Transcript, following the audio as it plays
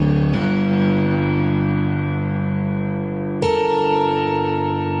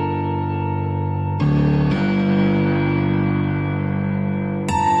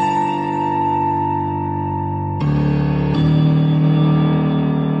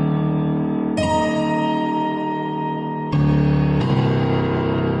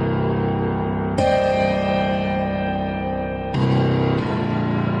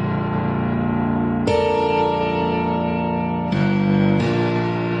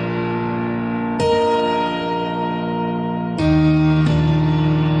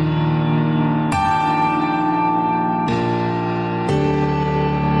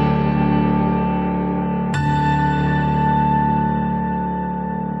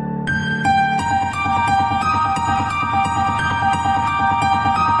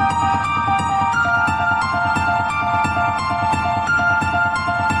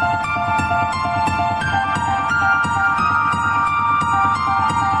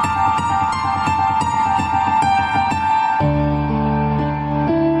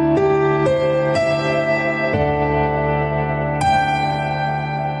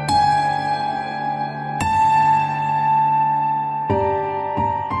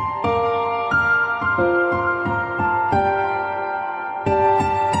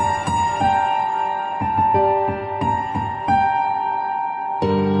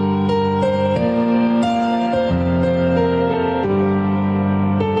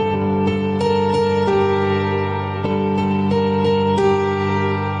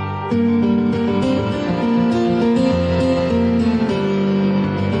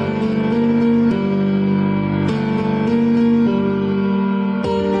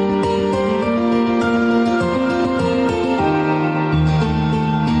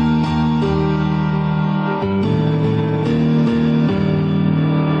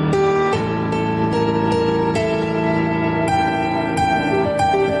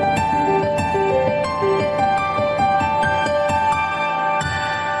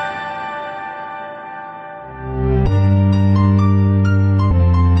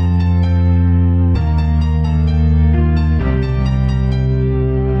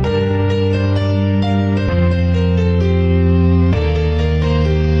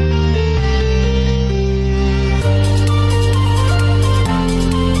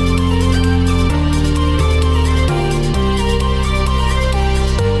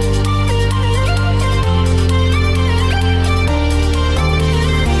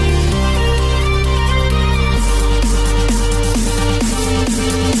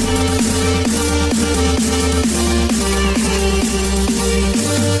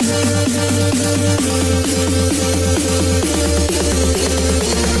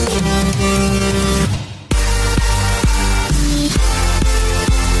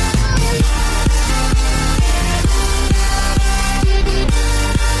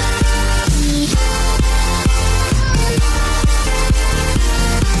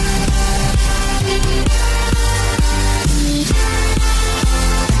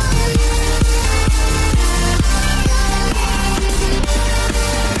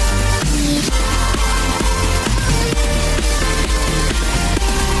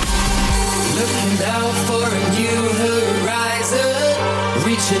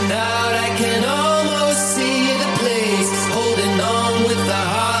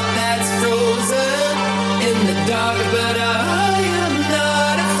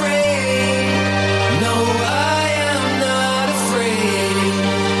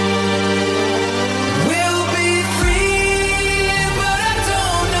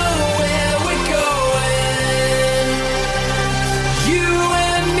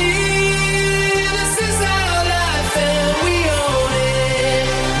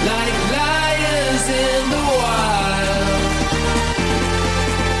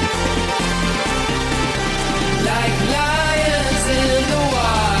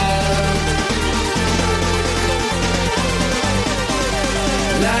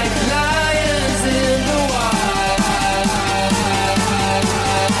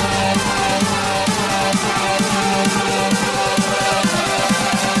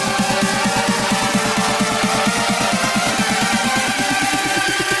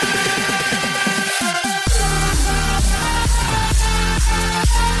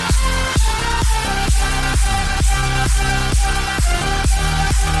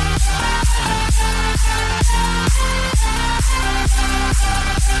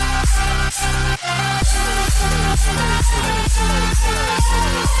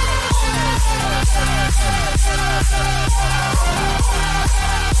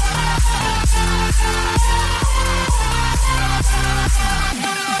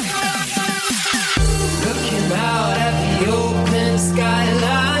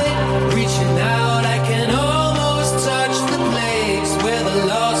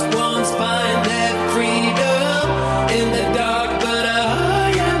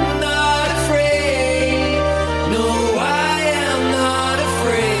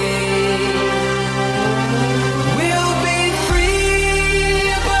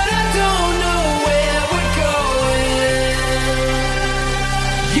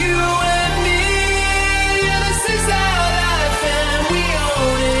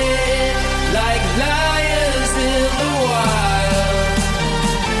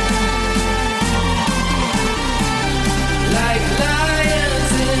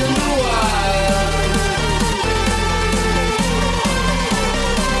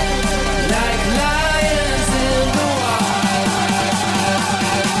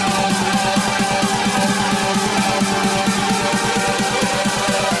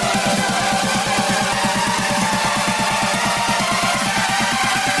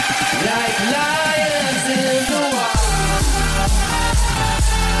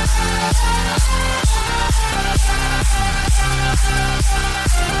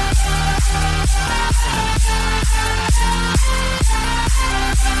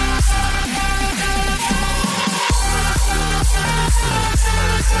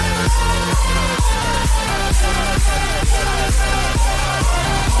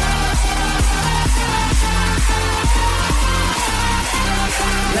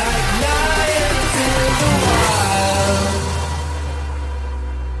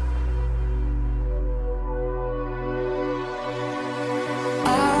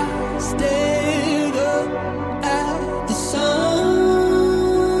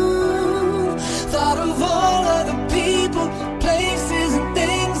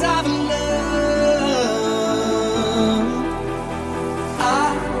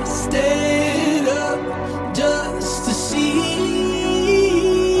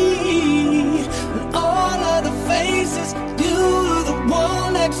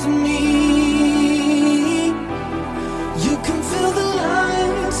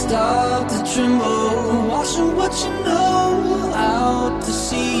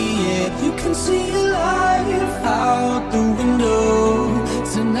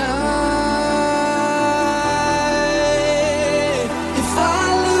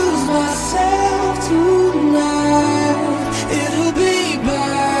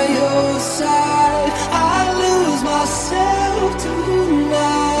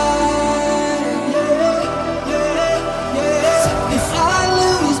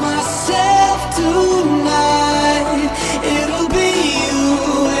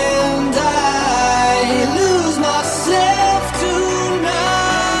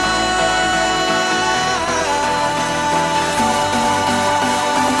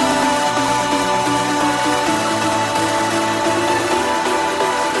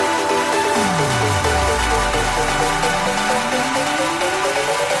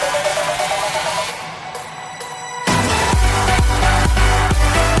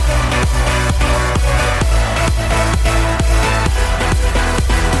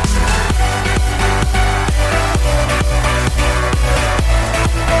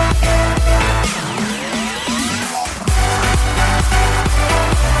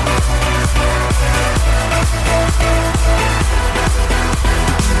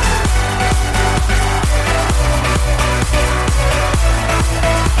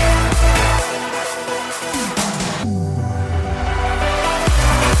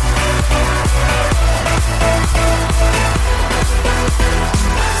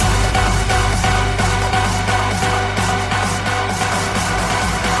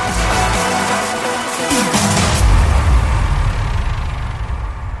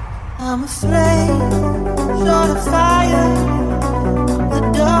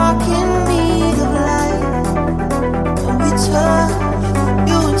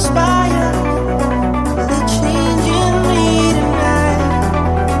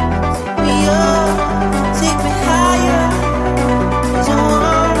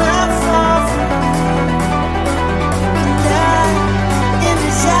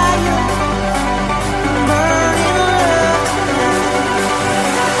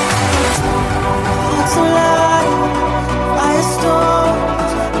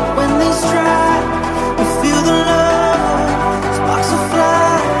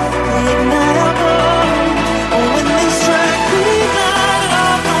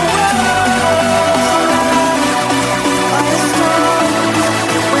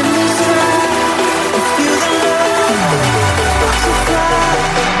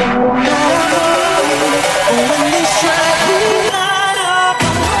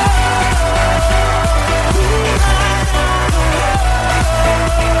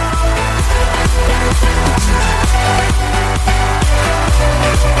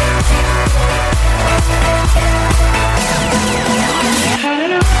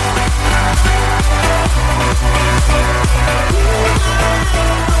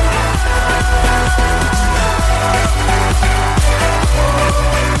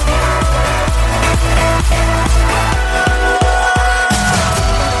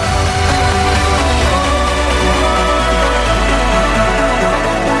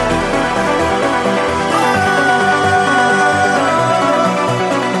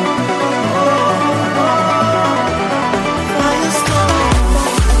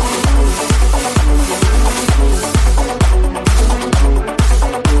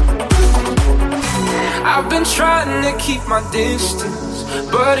keep my distance,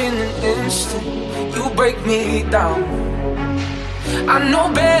 but in an instant you break me down. I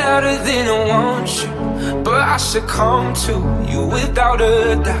know better than I want you, but I succumb to you without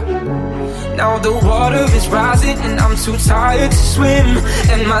a doubt. Now the water is rising and I'm too tired to swim,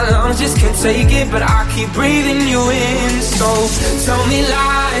 and my lungs just can't take it, but I keep breathing you in. So tell me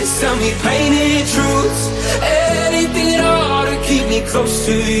lies, tell me painted truths, anything at all to keep me close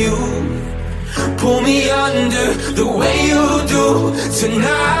to you. Pull me under the way you do.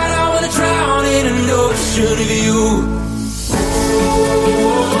 Tonight I wanna drown in an ocean of you.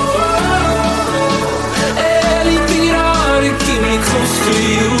 Anything at all to keep me close to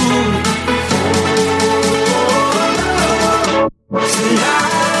you.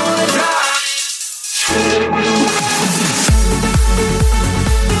 Tonight I wanna drown in you.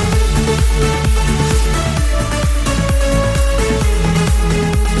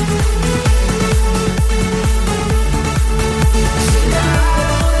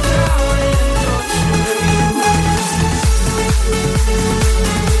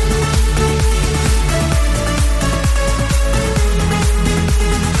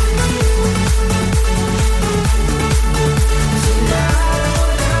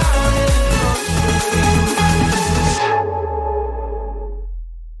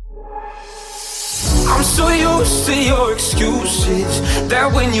 To your excuses, that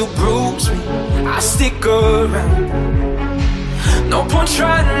when you bruise me, I stick around. No point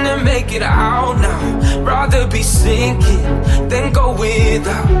trying to make it out now. Rather be sinking than go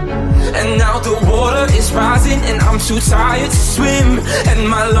without. And now the water is rising and I'm too tired to swim, and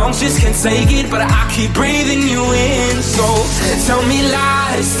my lungs just can't take it, but I keep breathing you in. So tell me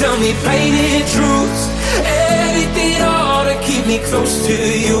lies, tell me painted truths, anything at all to keep me close to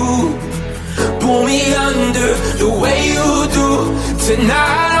you. Pull me under the way you do.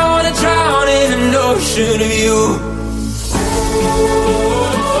 Tonight I wanna drown in an ocean of you.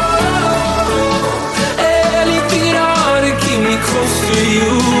 Anything at all to keep me close to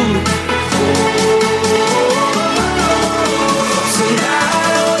you. Tonight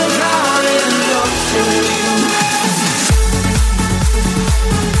I wanna drown in an ocean of you.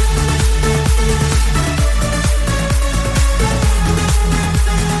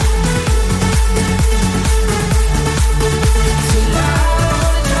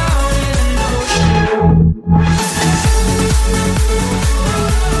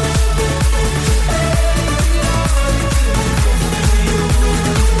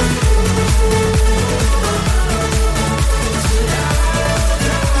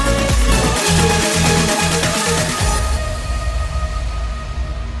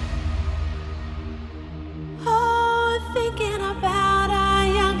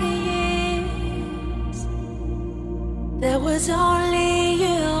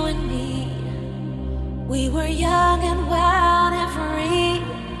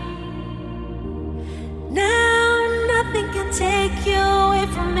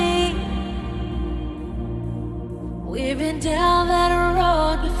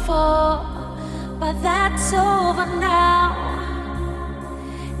 but that's over now.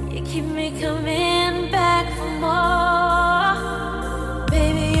 You keep me coming back for more.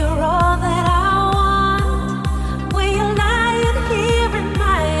 Baby, you're all that I want. When you're lying here in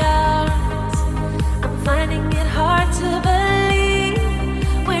my arms, I'm finding it hard to believe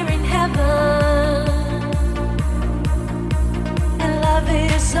we're in heaven. And love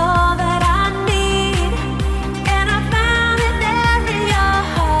is all that I need, and I found it there in your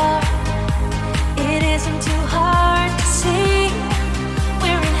heart. It isn't too hard to see.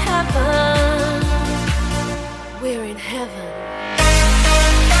 We're in heaven. We're in heaven.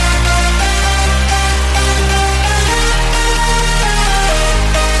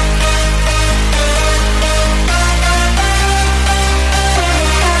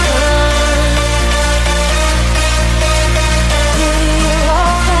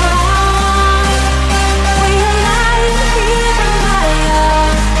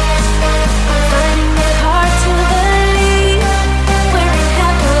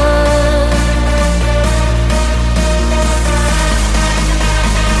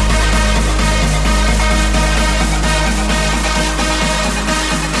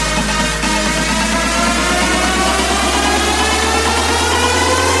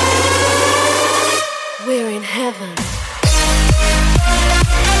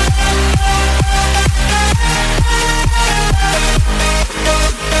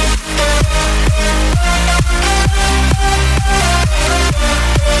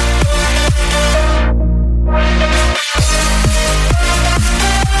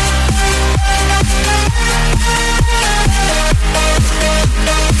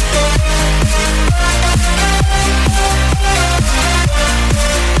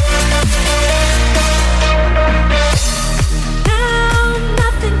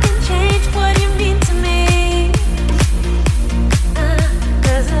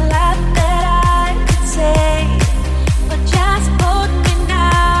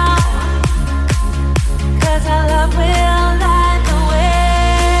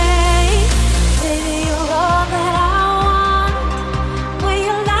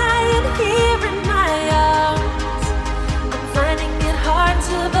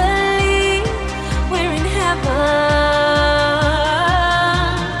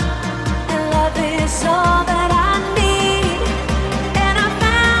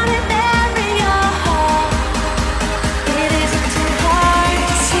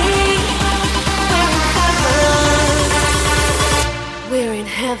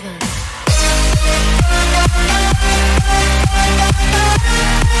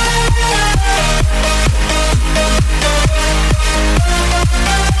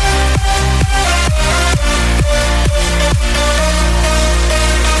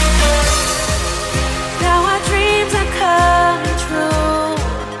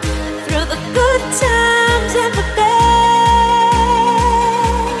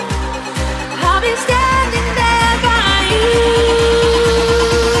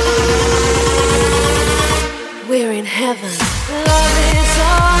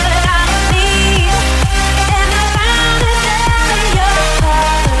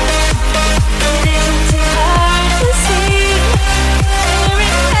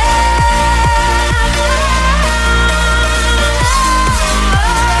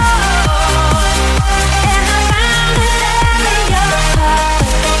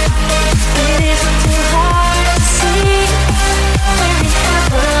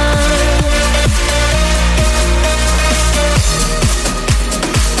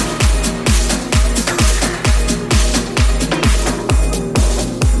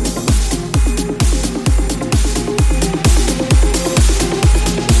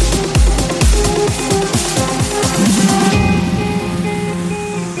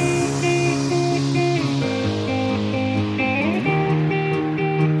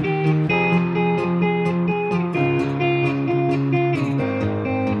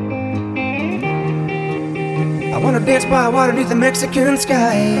 Dance by water beneath the Mexican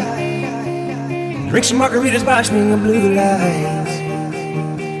sky. Drink some margaritas by swing of blue lights.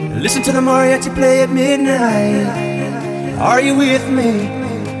 Listen to the mariachi play at midnight. Are you with me?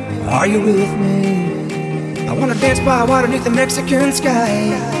 Are you with me? I wanna dance by water beneath the Mexican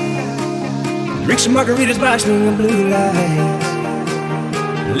sky. Drink some margaritas by swing of blue lights.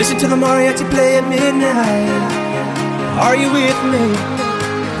 Listen to the mariachi play at midnight. Are you with me?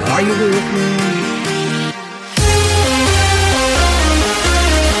 Are you with me?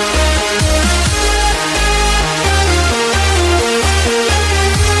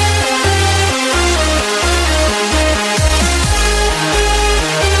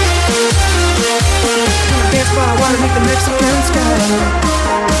 Dance by water beneath the Mexican sky.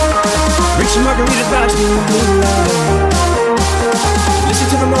 Drink some margaritas, watch me in blue light. Listen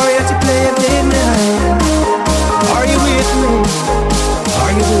to the mariachi play at midnight. Are you with me?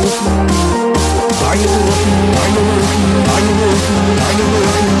 Are you with me? Are you with me? Are you with me? Are you with me? Are you with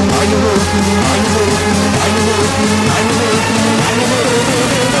me? Are you with me? Are you with me? Are you with me? Are you with me?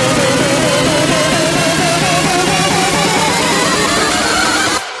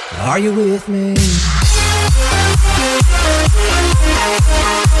 Are you with me? Are you with me?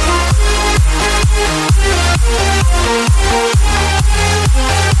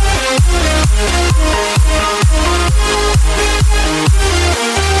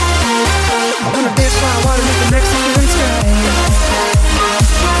 I'm gonna dance by water with the Mexican sky.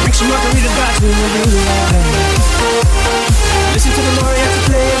 Drink some margaritas, watch me in the moonlight. Listen to the mariachi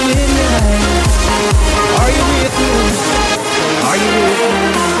play at midnight. Are you with me? Are you with me?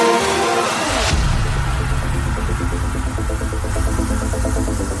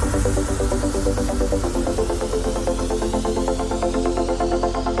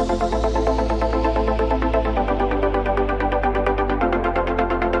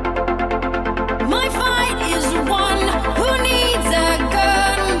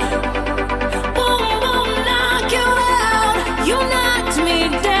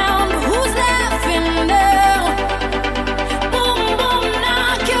 Down, who's laughing now? Boom, boom,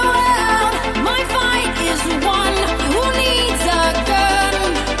 knock you out.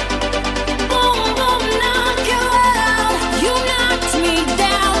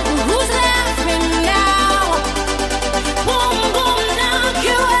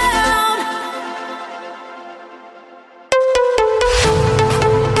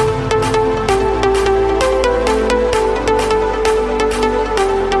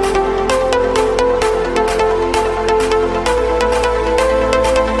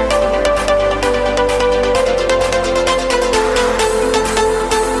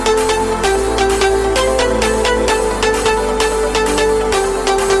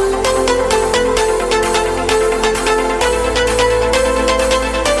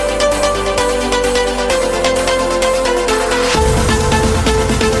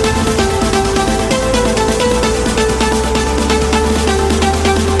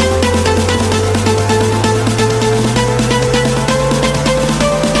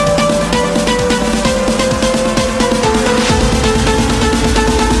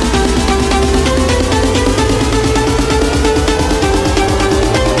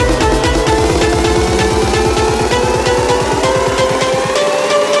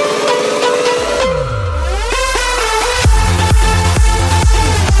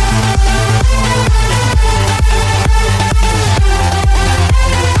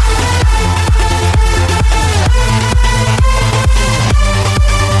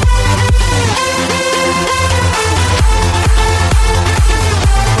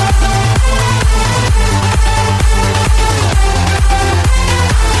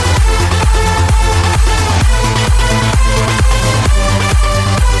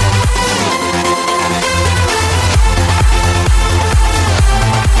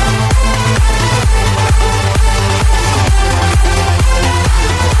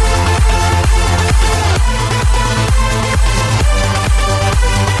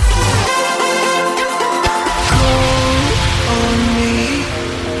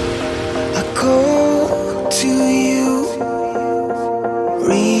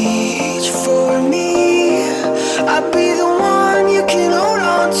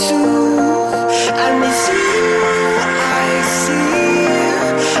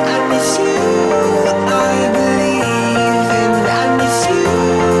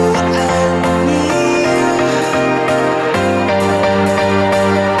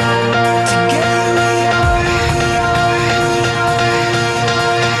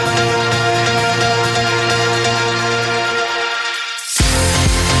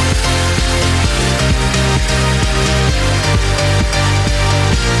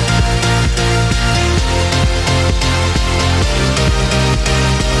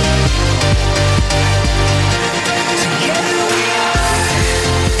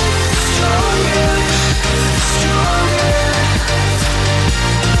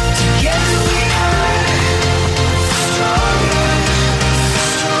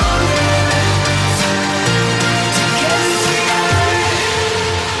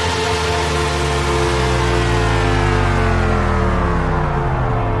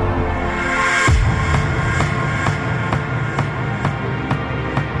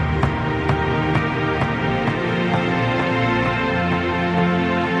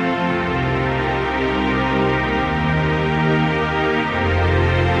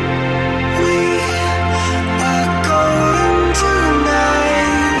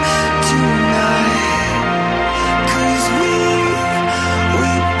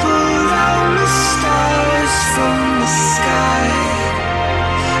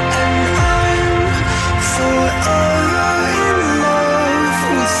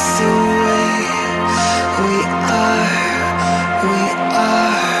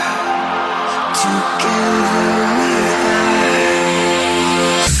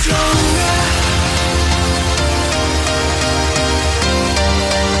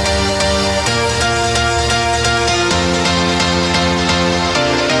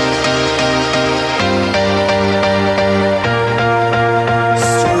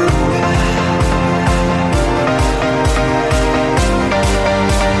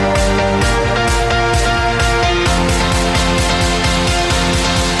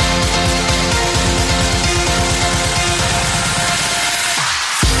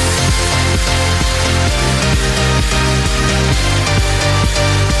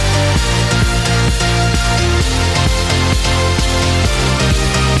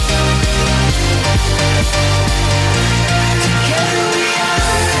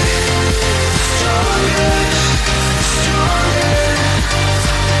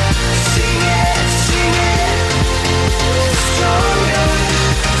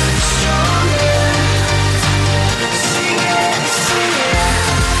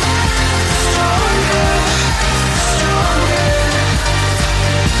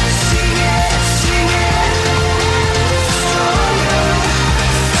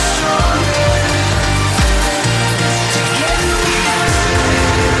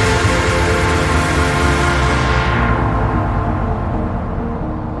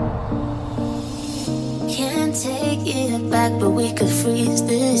 take it back, but we could freeze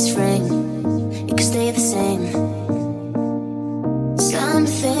this frame. It could stay the same. Some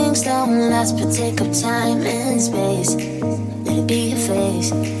things don't last, but take up time and space. Let it be your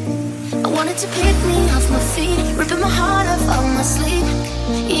face. I wanted to pick me off my feet, ripping my heart off of my sleeve,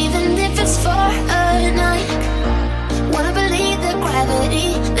 even if it's for a night. Wanna believe that gravity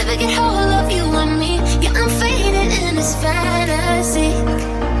never get hold of you and me. Yeah, I'm fading in this fantasy.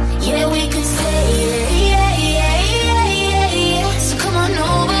 Yeah, we could stay, yeah. So come on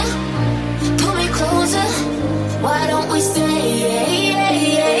over, pull me closer. Why don't we stay,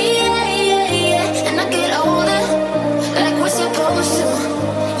 and I get older, like we're supposed to.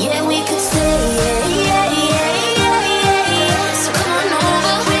 Yeah, we could stay, so come on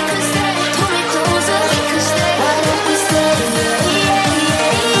over. We could stay, pull me closer. We could stay, why don't we stay,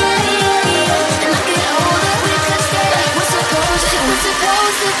 and I get older. We could stay, like we're supposed to. We're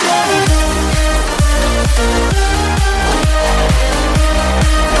supposed to play.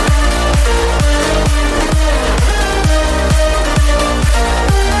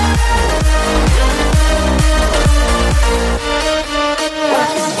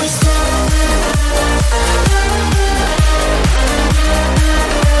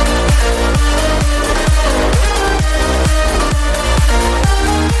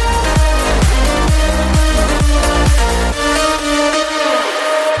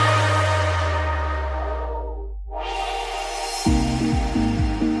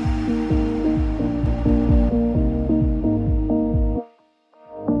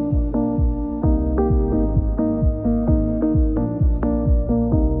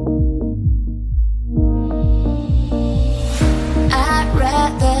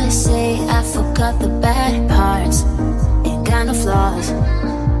 The bad parts ain't got no flaws.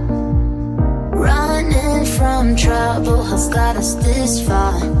 Running from trouble has got us this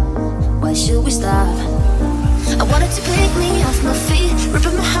far. Why should we stop? I wanted to pick me off my feet,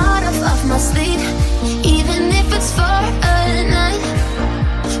 ripping my heart off of my sleeve, even if it's for a night.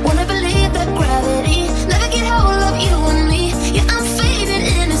 Wanna believe that gravity never get hold of you and me. Yeah, I'm fading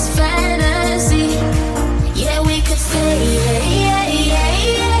in this fantasy. Yeah, we could stay,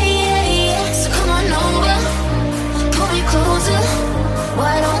 so come on over, pull me closer.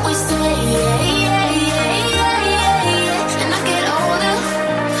 Why don't we stay, and I get older,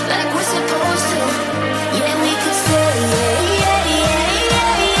 like we're supposed to. Yeah, we could stay,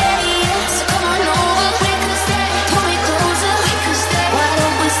 so come on over. We could stay, pull me closer. We could stay, why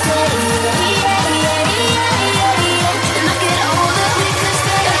don't we stay, and I get older. We could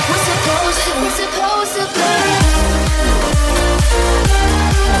stay, like we're supposed to. We're supposed to play.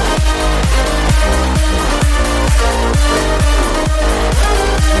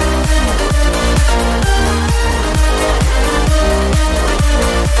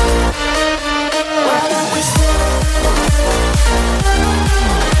 Why don't we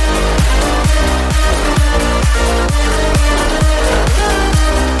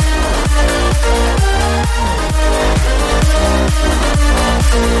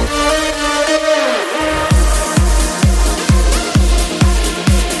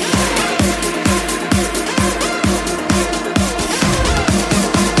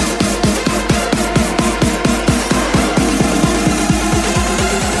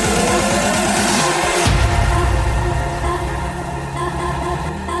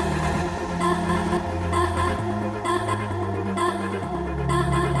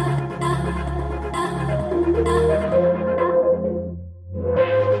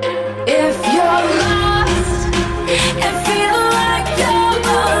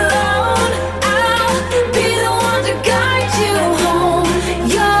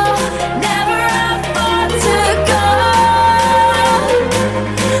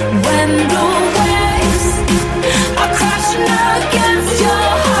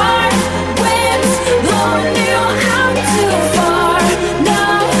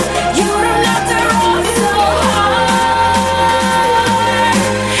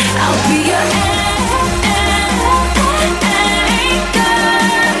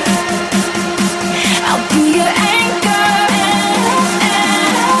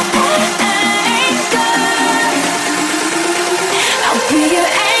We'll be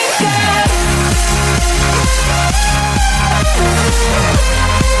right back.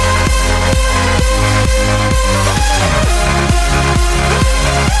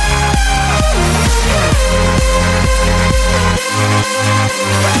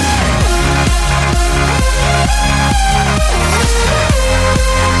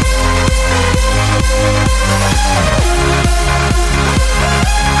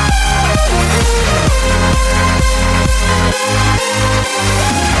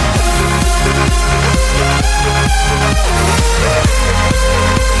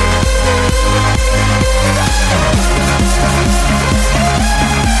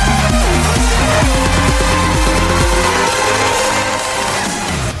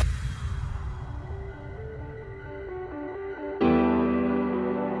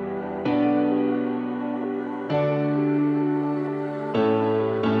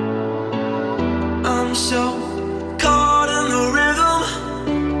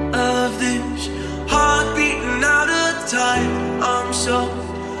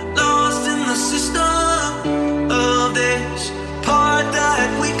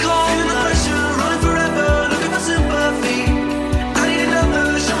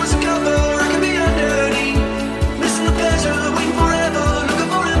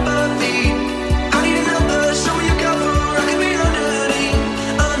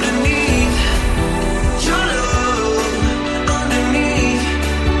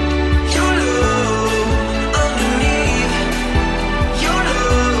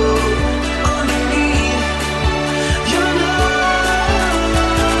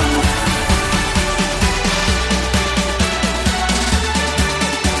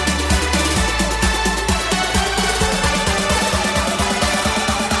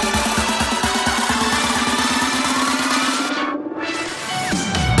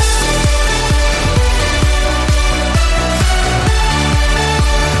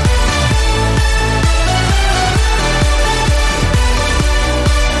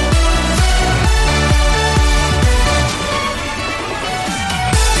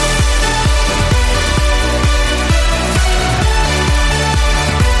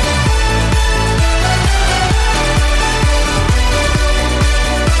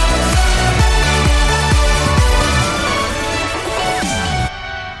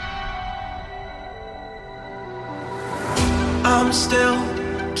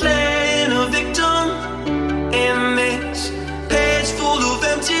 playing a victim in this page full of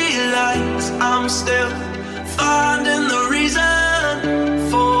empty lines. I'm still finding the reason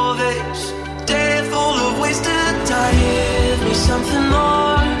for this day full of wasted time. Give me something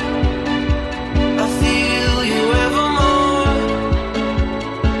more, I feel you evermore.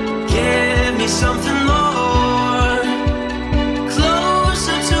 Give me something more,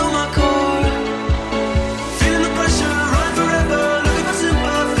 closer to my core. Feeling the pressure, running forever, looking for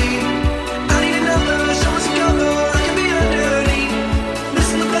sympathy. I need another, show us a cover, I can be underneath.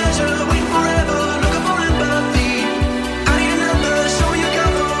 Missing the pleasure, waiting forever, looking for empathy. I need another, show me a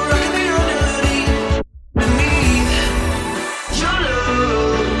cover, I can be underneath. Beneath your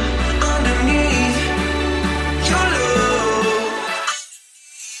love, underneath your love,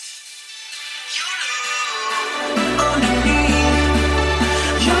 underneath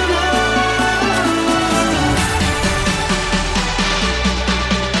your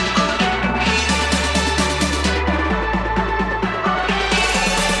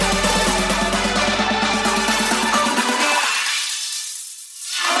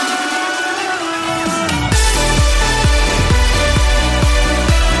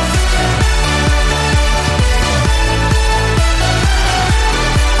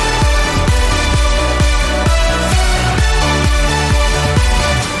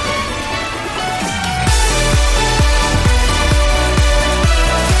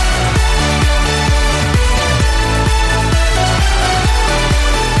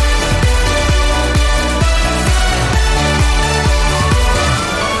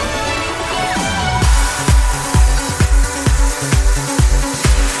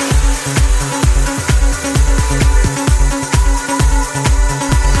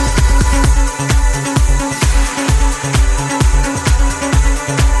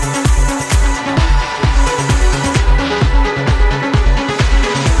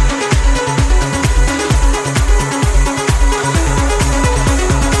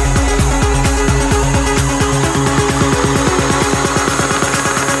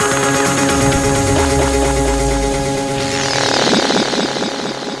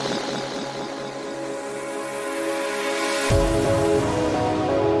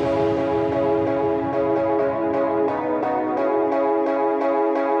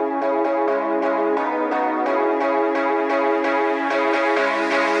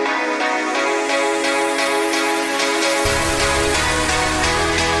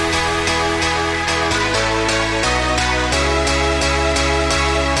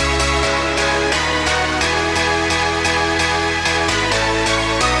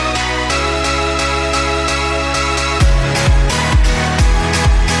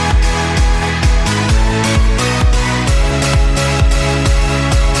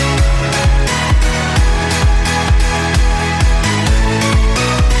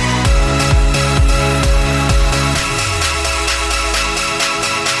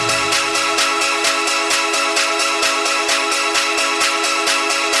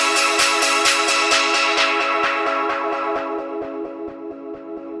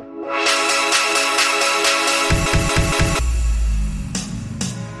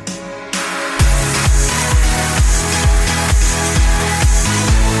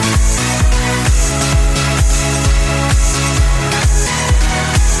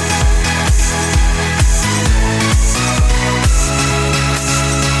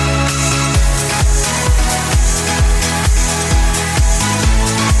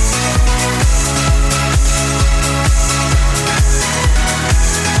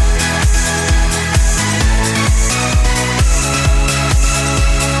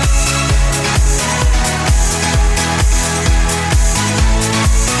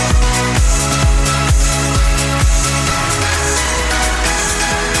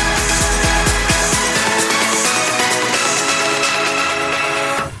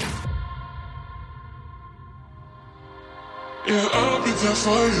Yeah, I'll be there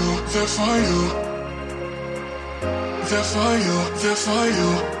for you, there for you. There for you, there for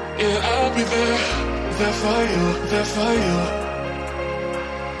you. Yeah, I'll be there for you, there for you.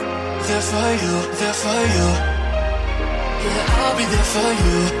 There for you, there for you. Yeah, I'll be there for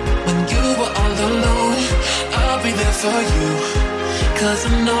you. When you were all alone, I'll be there for you. 'Cause I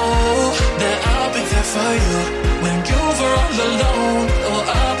know that I'll be there for you. When you were all alone, oh,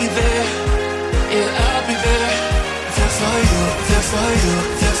 I'll be there. Yeah, I'll be there. There for you, there for you,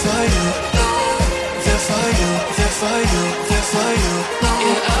 there for you. There for you, there for you, there for you.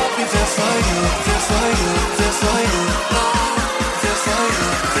 Yeah, I'll be there for you, there for you, there for you. There for you,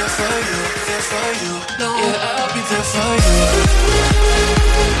 there for you, there for you. Yeah, I'll be there for you.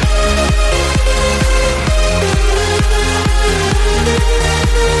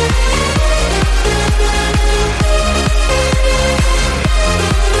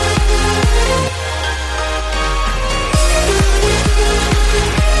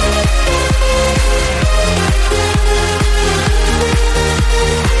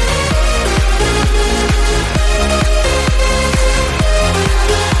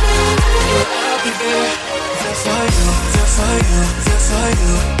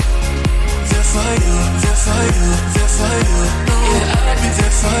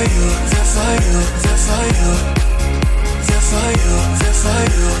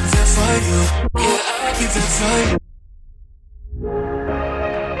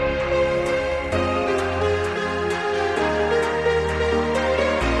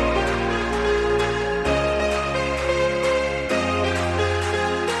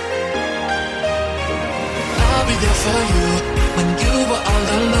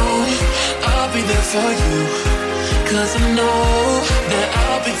 for you. 'Cause I know that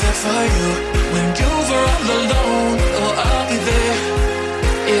I'll be there for you. When you're all alone, oh, I'll be there.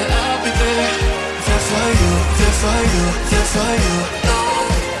 Yeah, I'll be there. There for you, there for you, there for you. No,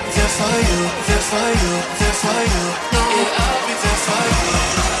 there for you, there for you, there for you. No, yeah, I'll be there for you.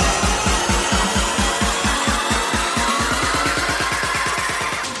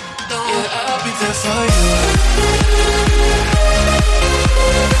 Yeah, I'll be there for you.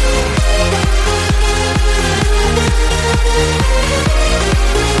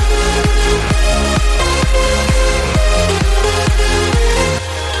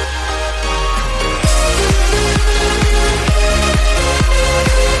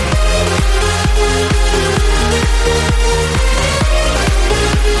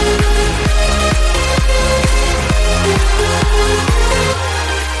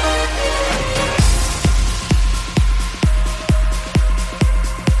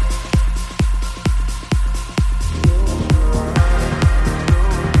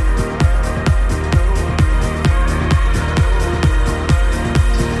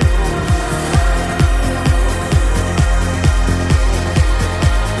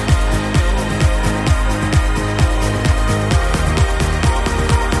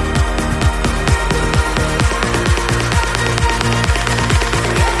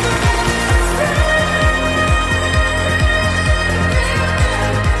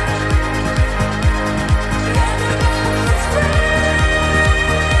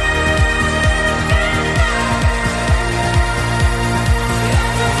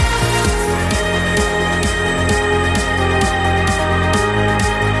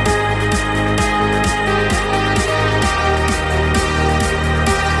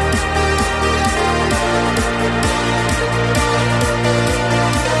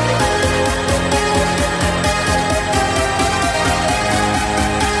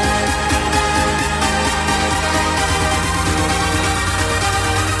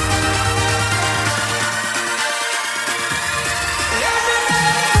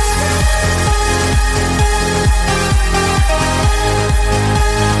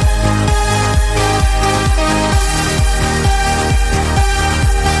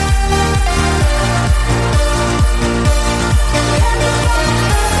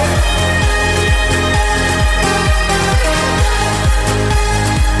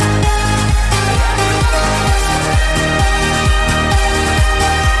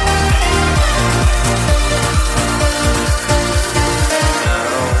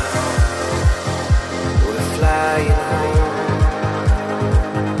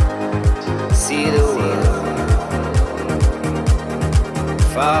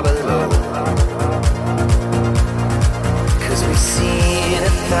 Far below, 'cause we've seen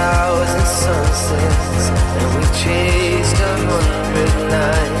 1,000 sunsets, and we've chased 100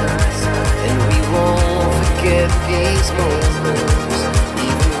 nights, and we won't forget these moments,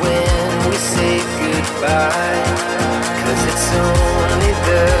 even when we say goodbye, 'cause it's only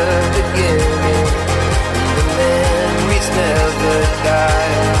the beginning, and the memories never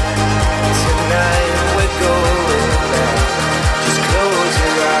die. Tonight we're going back. Just close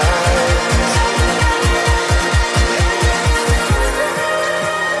your eyes.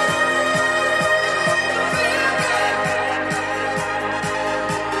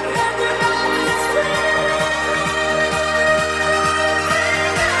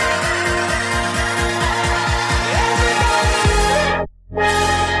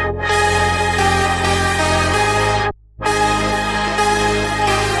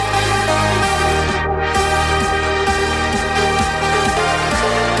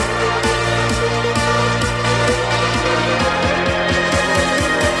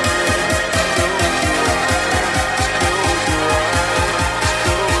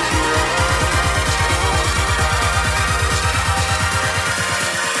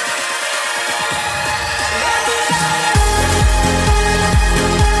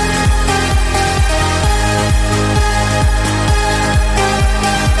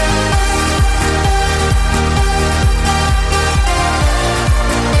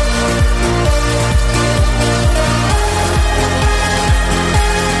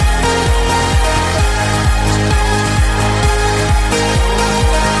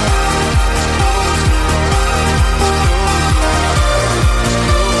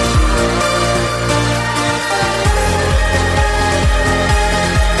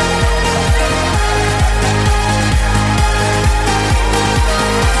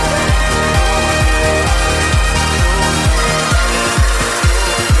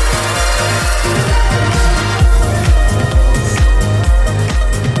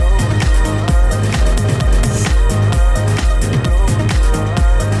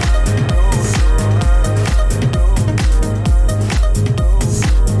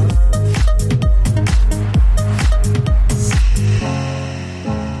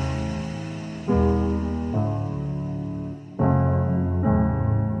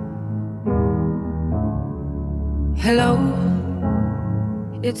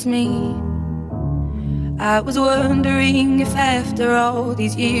 it's me. I was wondering if after all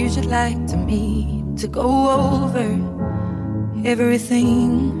these years you'd like to meet, to go over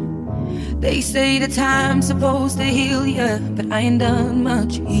everything. They say the time's supposed to heal ya, but I ain't done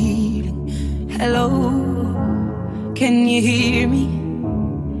much healing. Hello, can you hear me?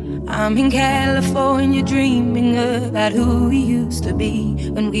 I'm in California dreaming about who we used to be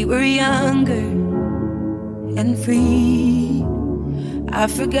when we were younger and free. I've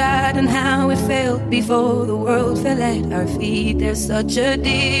forgotten how it felt before the world fell at our feet. There's such a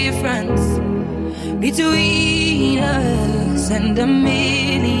difference between us and a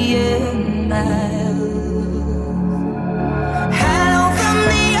million miles. Hello from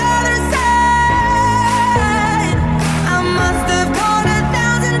the other side. I must have called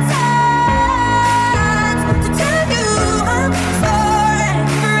 1,000 times to tell you I'm sorry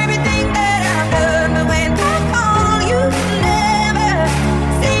for everything that I've done. But when I call, you never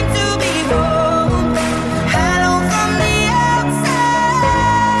seem to be home. Hello from the outside.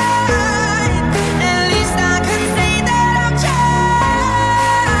 At least I can say that I've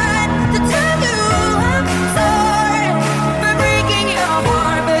tried to tell you I'm sorry for breaking your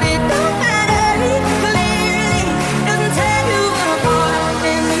heart. But it don't matter, it clearly doesn't tear you apart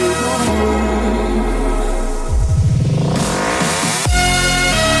anymore.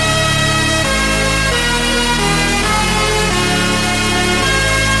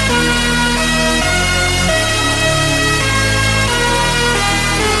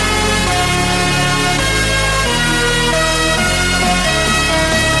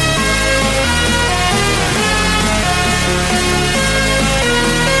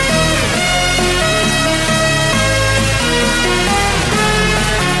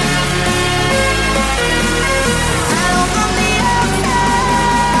 Hello from the outside.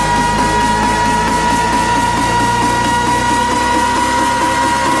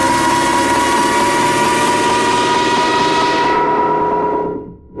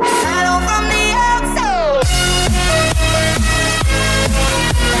 Hello from the outside.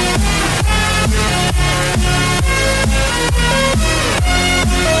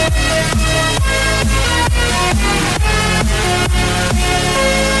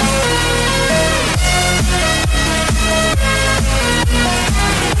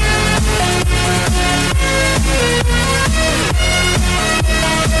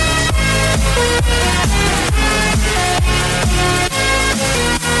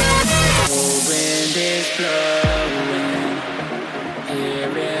 Wind is blowing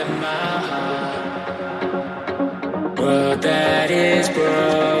here in my heart. World that is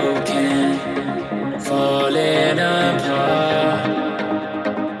broken, falling apart.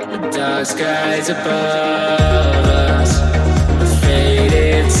 The dark skies above us are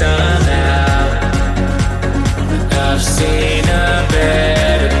faded somehow. I've seen a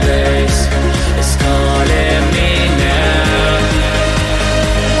better place. It's calling me now.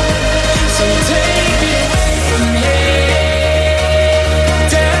 So take me away from here,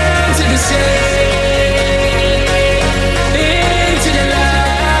 down to the sea, into the light.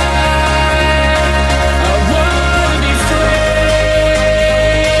 I wanna be free.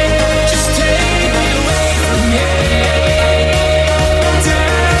 Just take me away from here,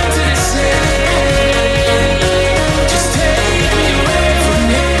 down to the sea. Just take me away from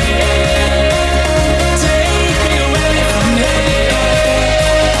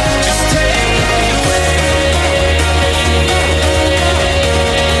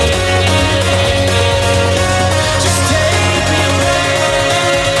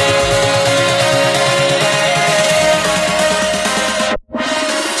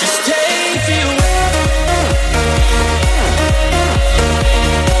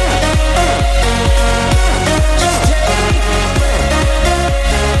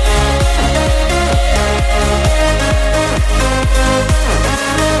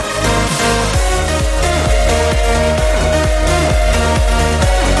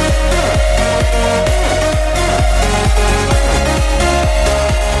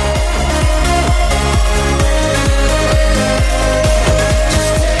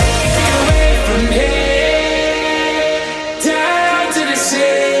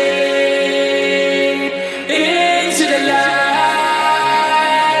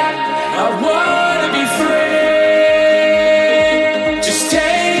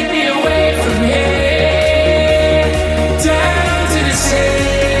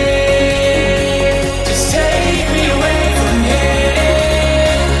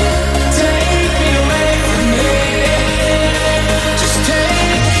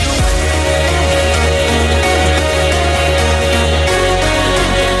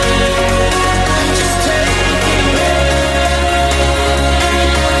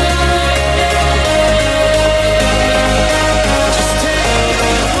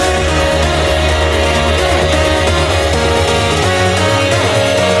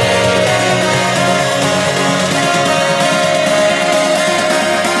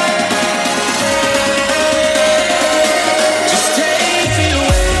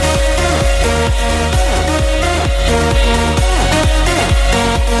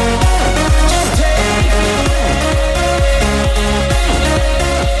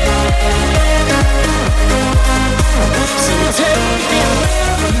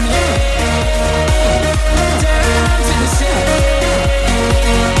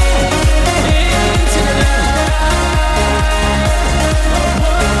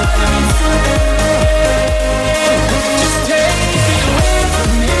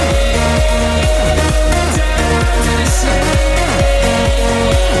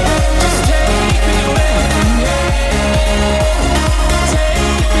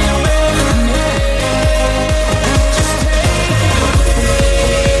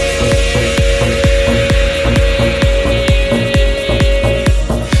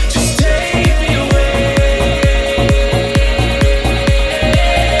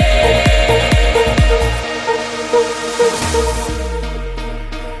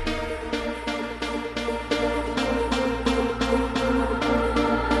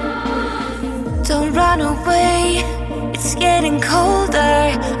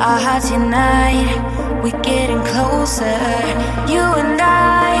our hearts unite, we're getting closer. You and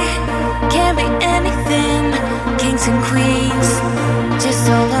I can't be anything, kings and queens, just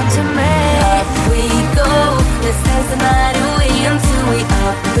hold on to me. Up we go, let's dance the night away until we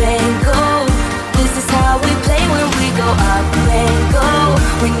up and go. This is how we play when we go up and go.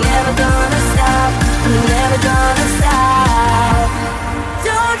 We're never gonna stop, we're never gonna stop.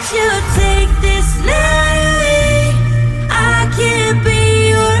 Don't you take this night away, I can't be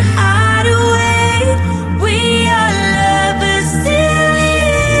your hideaway. We are lovers till the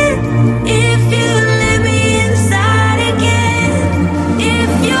end. If you let me inside again,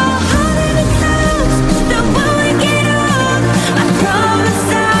 if your heart is closed, then when we get off, I promise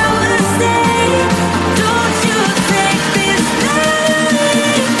I will stay. Don't you take this night away,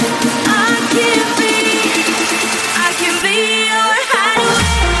 I can be your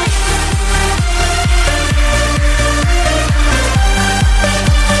hideaway.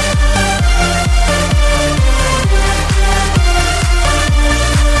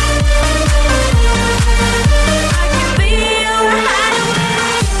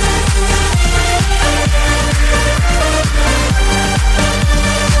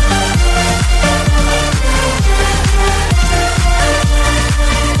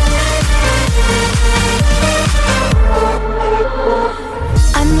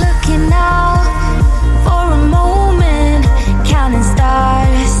 I'm looking out for a moment, counting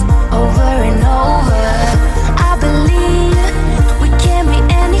stars over and over. I believe we can be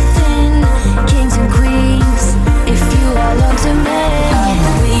anything, kings and queens, if you all on to me. Up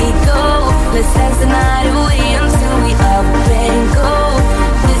we go, let's dance the night away until we up and go.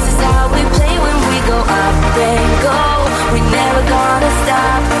 This is how we play when we go up and go. We're never gonna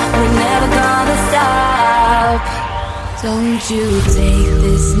stop, we're never gonna stop. Don't you take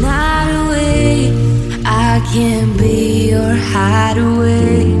this night away, I can be your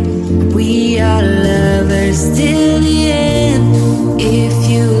hideaway. We are lovers till the end, if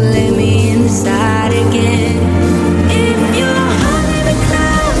you let me inside again. If your heart is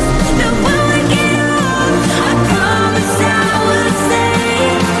closed, then when we get off, I promise I will stay.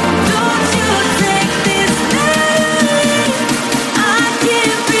 Don't you take this night away, I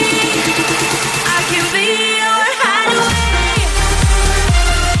can be your hideaway.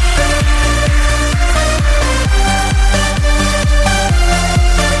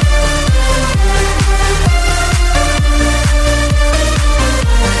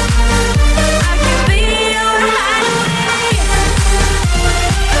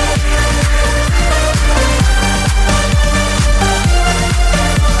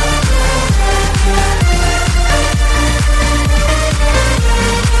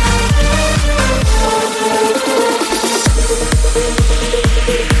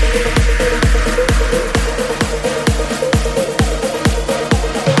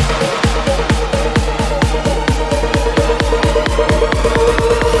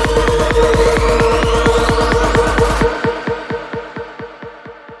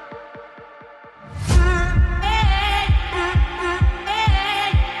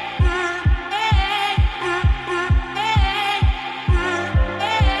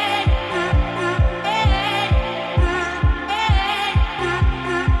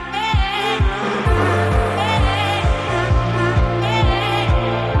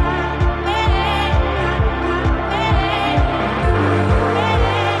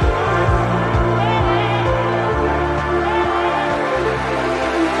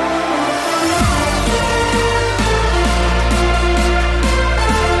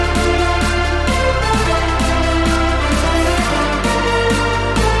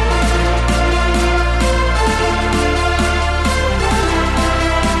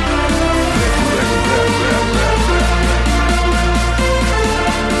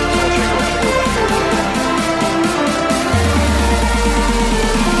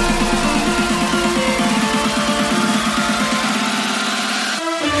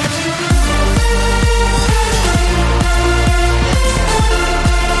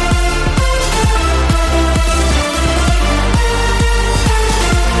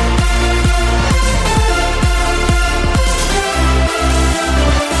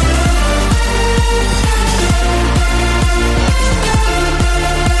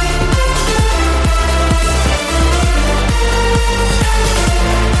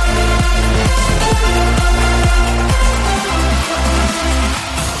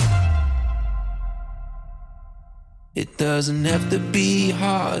 It doesn't have to be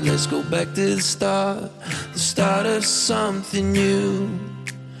hard, let's go back to the start of something new.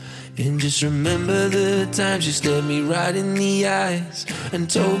 And just remember the times you stared me right in the eyes and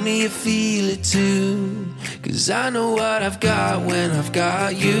told me you feel it too. 'Cause I know what I've got when I've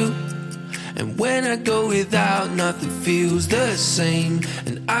got you. And when I go without, nothing feels the same.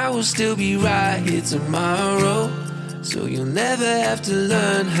 And I will still be right here tomorrow. So you'll never have to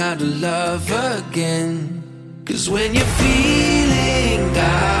learn how to love again. 'Cause when you're feeling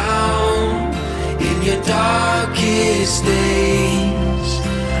down in your darkest days,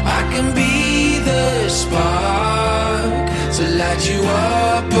 I can be the spark to light you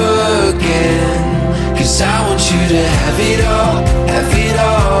up again. 'Cause I want you to have it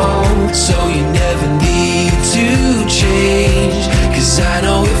all, so you never need to change. 'Cause I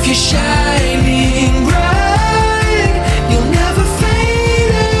know if you're shining bright, you'll never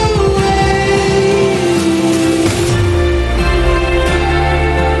fade away.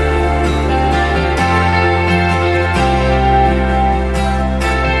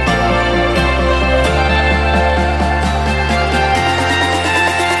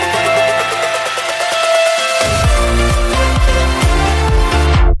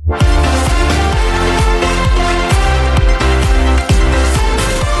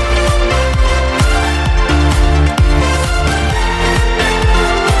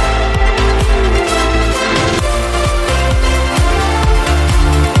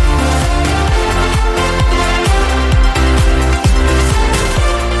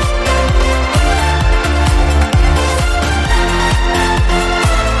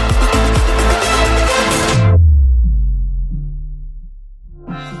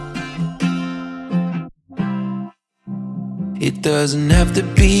 It doesn't have to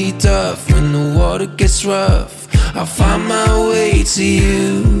be tough when the water gets rough. I'll find my way to you.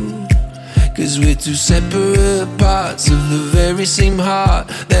 'Cause we're two separate parts of the very same heart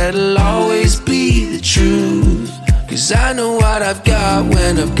that'll always be the truth. 'Cause I know what I've got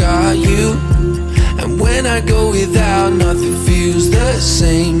when I've got you. And when I go without, nothing feels the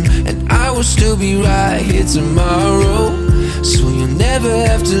same. And I will still be right here tomorrow. So you'll never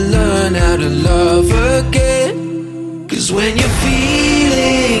have to learn how to love again. 'Cause when you're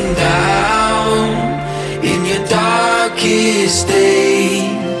feeling down in your darkest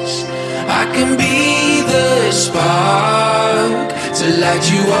days, I can be the spark to light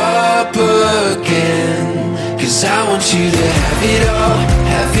you up again. 'Cause I want you to have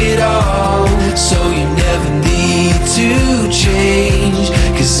it all, so you never need to change.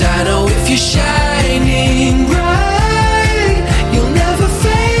 'Cause I know if you're shining bright, you'll never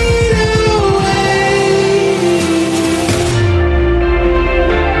fade away.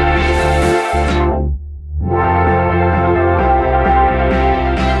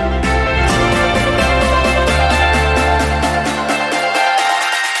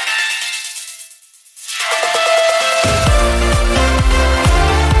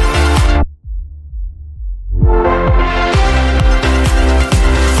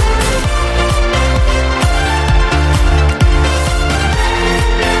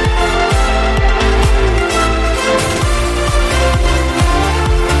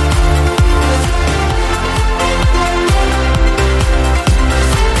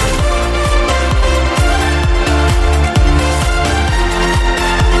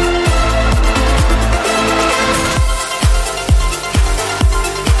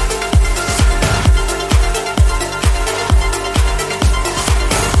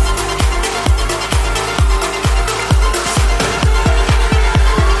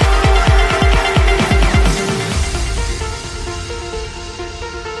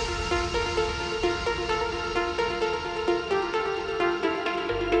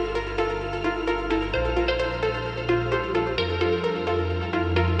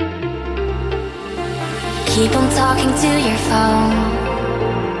 Keep on talking to your phone.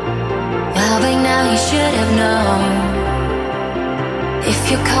 Well, by now you should have known. If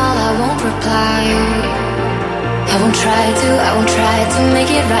you call, I won't reply. I won't try to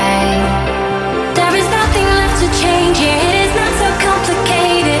make it right. There is nothing left to change here. It is not so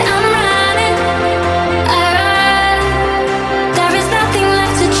complicated. I'm running. There is nothing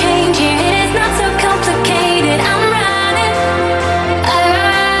left to change here. It is not so complicated. I'm running.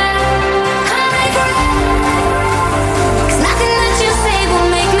 Nothing that you say will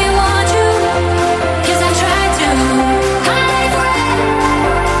make me want you. 'Cause I try to.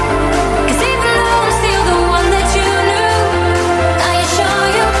 I assure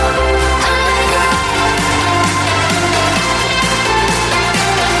you, I'm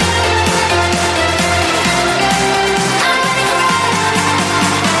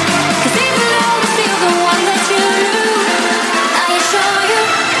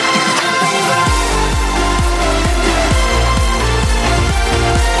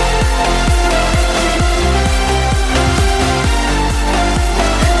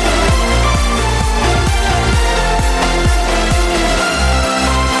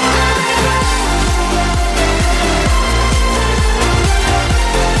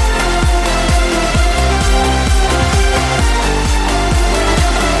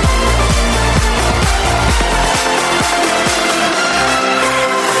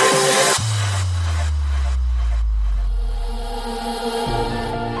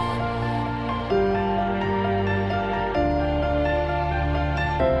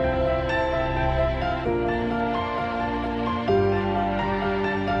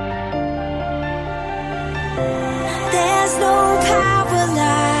There's no power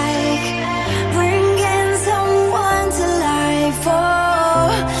like bringing someone to life. Oh,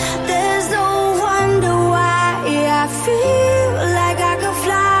 there's no wonder why I feel like I could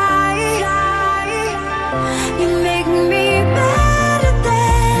fly. You make me better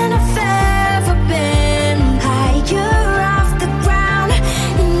than I've ever been. Higher off the ground,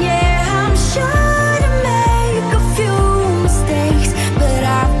 and yeah, I'm sure to make a few mistakes, but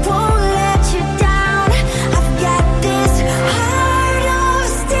I won't let you down. I've got this heart of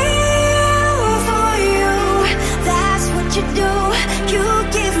steel for you. That's what you do. You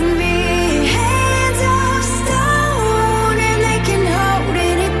give me hands of stone, and they can hold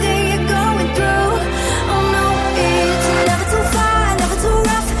anything you're going through. Oh no, it's never too far, never too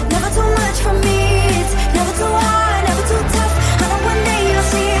rough, never too much for me. It's never too hard, never too tough. I know one day you'll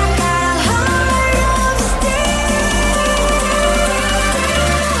see I got a heart of steel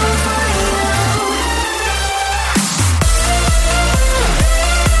for you.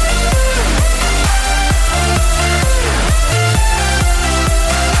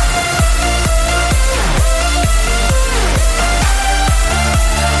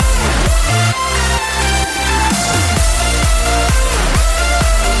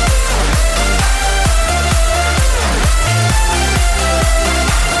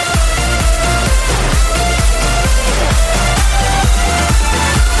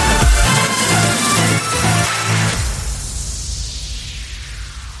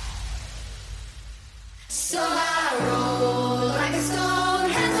 So I roll like a stone,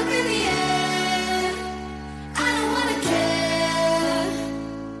 hands up in the air. I don't wanna care,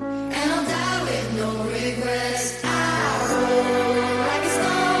 and I'll die with no regrets. I roll like a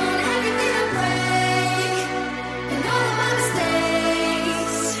stone, everything I break, and all of my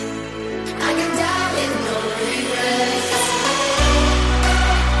mistakes. I can die with no regrets.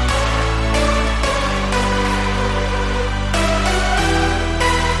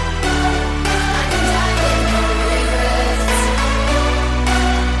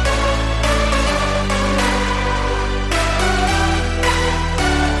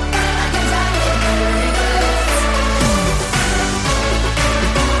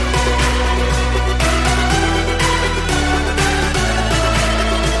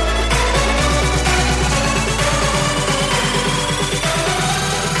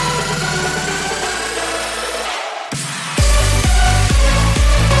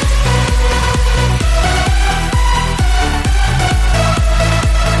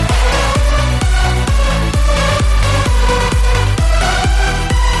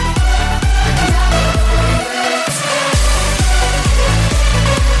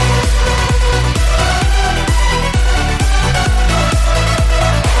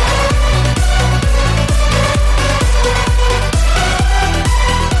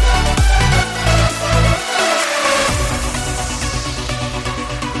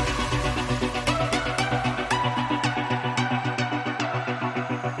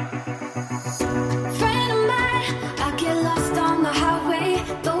 Friend of mine, I get lost on the highway.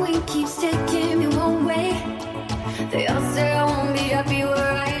 The wind keeps taking